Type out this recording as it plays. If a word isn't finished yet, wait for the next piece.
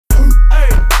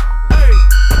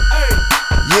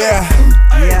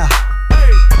Yeah.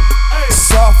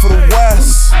 It's all for the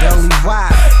West.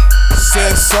 DoleyWhop. Say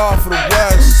it's all for the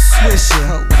West.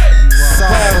 Swisha. It's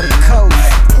all for the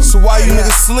coast. So why you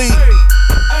niggas sleep?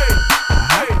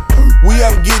 We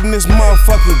up getting this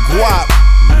motherfucking guap.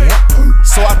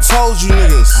 So I told you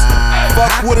niggas,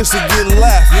 fuck with us and get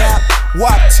left.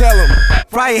 Whop, tell him.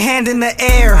 Right hand in the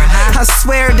air. I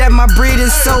swear that my breed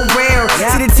is so rare.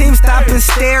 See the team stop and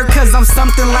stare, cause I'm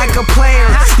something like a player.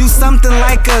 You something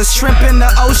like a shrimp in the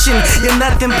ocean. You're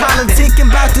nothing politicking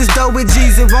about this dough with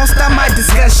G's. It won't stop my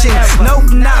discussion.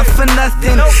 Nope, not for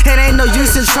nothing. It ain't no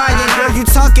use in trying. Girl, you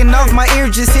talking off my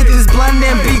ear. Just hit this blunt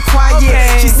and be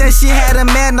quiet. She said she had a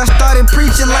man. I started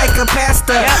preaching like a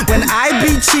pastor. When I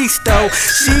beat cheeks though,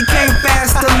 she came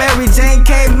faster. Mary Jane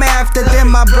came after.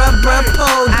 Then my bruh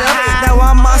pulled up. Now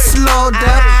I'm all slowed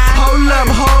up. Hold up.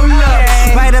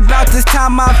 Right about this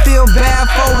time I feel bad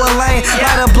for a lane.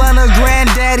 Light a blunt of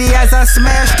granddaddy as I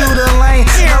smash through the lane.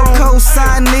 No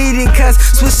cosign needed, cause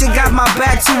Swisha got my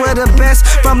back. Two of the best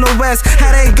from the West.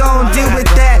 How they gon' deal with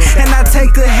that? And I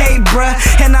take a hate, bruh,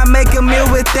 and I make a meal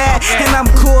with that. And I'm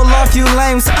cool off you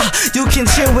lames. You can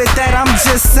chill with that. I'm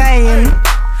just saying.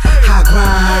 I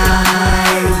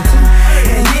grind,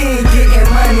 and you ain't getting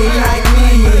money like me.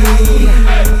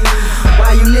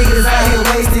 Why you niggas out here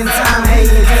wasting time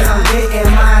hating? Cause I'm getting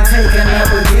mine, take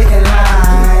another, get in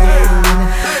line.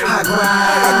 I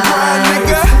grind,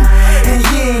 nigga, and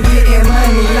you ain't getting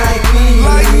money like me.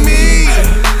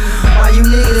 Why you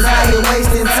niggas out here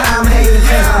wasting time hating?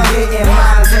 Cause I'm getting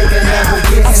mine, take another,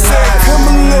 get in line. I said come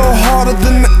a little harder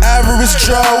than the average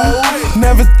Joe.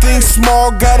 Never think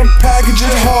small, gotta package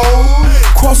it whole.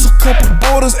 Cross a couple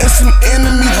borders and some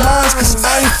enemy lines, cause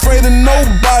I ain't afraid of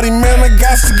nobody, man, I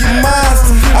got to get mine.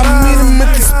 I meet him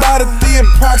at the spot at the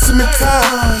approximate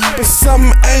time, but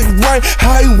something ain't right,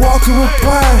 how he walking with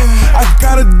pride. I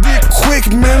gotta dig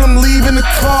quick, man, I'm leaving the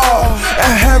car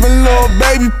and have a little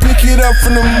baby pick it up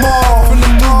from the mall.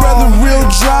 The weather real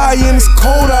dry and it's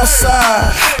cold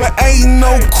outside, but ain't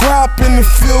no crop in the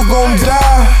field gon'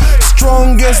 die.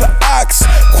 Strong as an ox,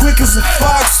 quick as a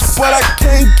fox, but I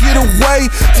can't get away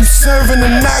from serving the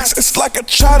knocks. It's like I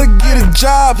try to get a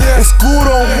job and school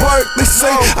don't work. They say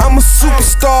I'm a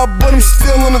superstar, but I'm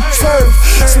still on the turf.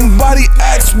 Somebody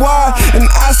asked why, and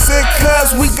I said cuz